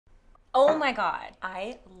Oh my God.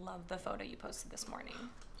 I love the photo you posted this morning.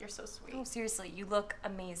 You're so sweet. Oh, seriously, you look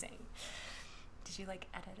amazing. Did you like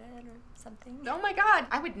edit it or something? Oh my God.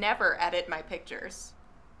 I would never edit my pictures.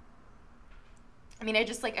 I mean, I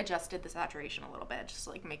just like adjusted the saturation a little bit just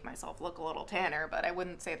to like make myself look a little tanner, but I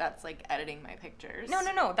wouldn't say that's like editing my pictures.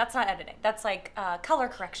 No, that's not editing. That's like color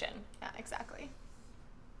correction. Yeah, exactly.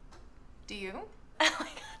 Do you? Oh my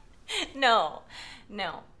God.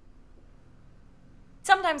 No.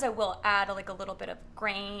 Sometimes I will add like a little bit of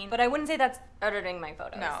grain, but I wouldn't say that's editing my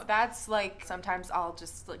photos. No, that's like sometimes I'll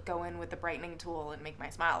just like go in with the brightening tool and make my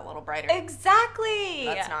smile a little brighter. Exactly.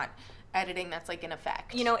 That's not editing, that's like an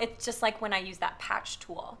effect. You know, it's just like when I use that patch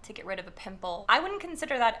tool to get rid of a pimple. I wouldn't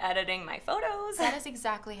consider that editing my photos. That is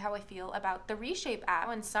exactly how I feel about the Reshape app.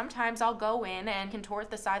 And sometimes I'll go in and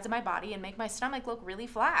contort the sides of my body and make my stomach look really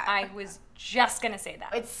flat. I was just gonna say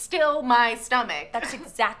that. It's still my stomach. That's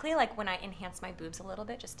exactly like when I enhance my boobs a little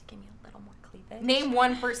bit just to give me a little more cleavage. Name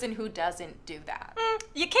one person who doesn't do that.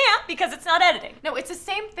 You can't because it's not editing. No, it's the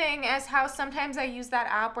same thing as how sometimes I use that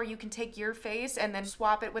app where you can take your face and then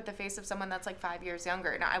swap it with the face of someone that's like 5 years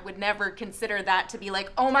younger. Now, I would never consider that to be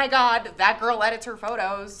like, oh my God, that girl edits her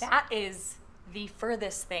photos. That is the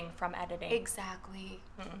furthest thing from editing. Exactly.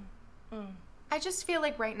 I just feel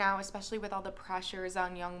like right now, especially with all the pressures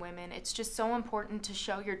on young women, it's just so important to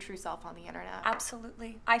show your true self on the internet.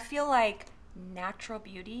 Absolutely. I feel like natural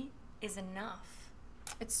beauty is enough.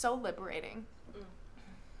 It's so liberating.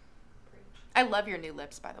 I love your new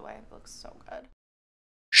lips, by the way. It looks so good.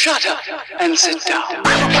 Shut up and sit down.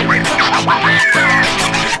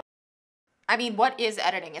 I mean, what is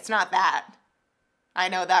editing? It's not that. I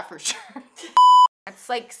know that for sure. It's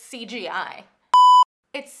like CGI.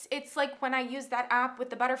 It's like when I use that app with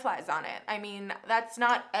the butterflies on it. I mean, that's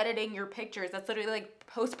not editing your pictures. That's literally like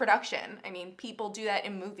post-production. I mean, people do that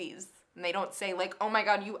in movies and they don't say like, oh my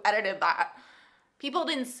God, you edited that. People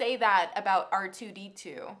didn't say that about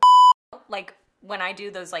R2-D2. Like when I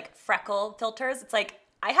do those like freckle filters, it's like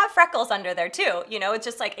I have freckles under there too. You know, it's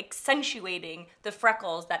just like accentuating the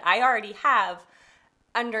freckles that I already have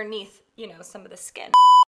underneath, you know, some of the skin.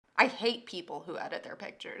 I hate people who edit their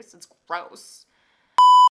pictures. It's gross.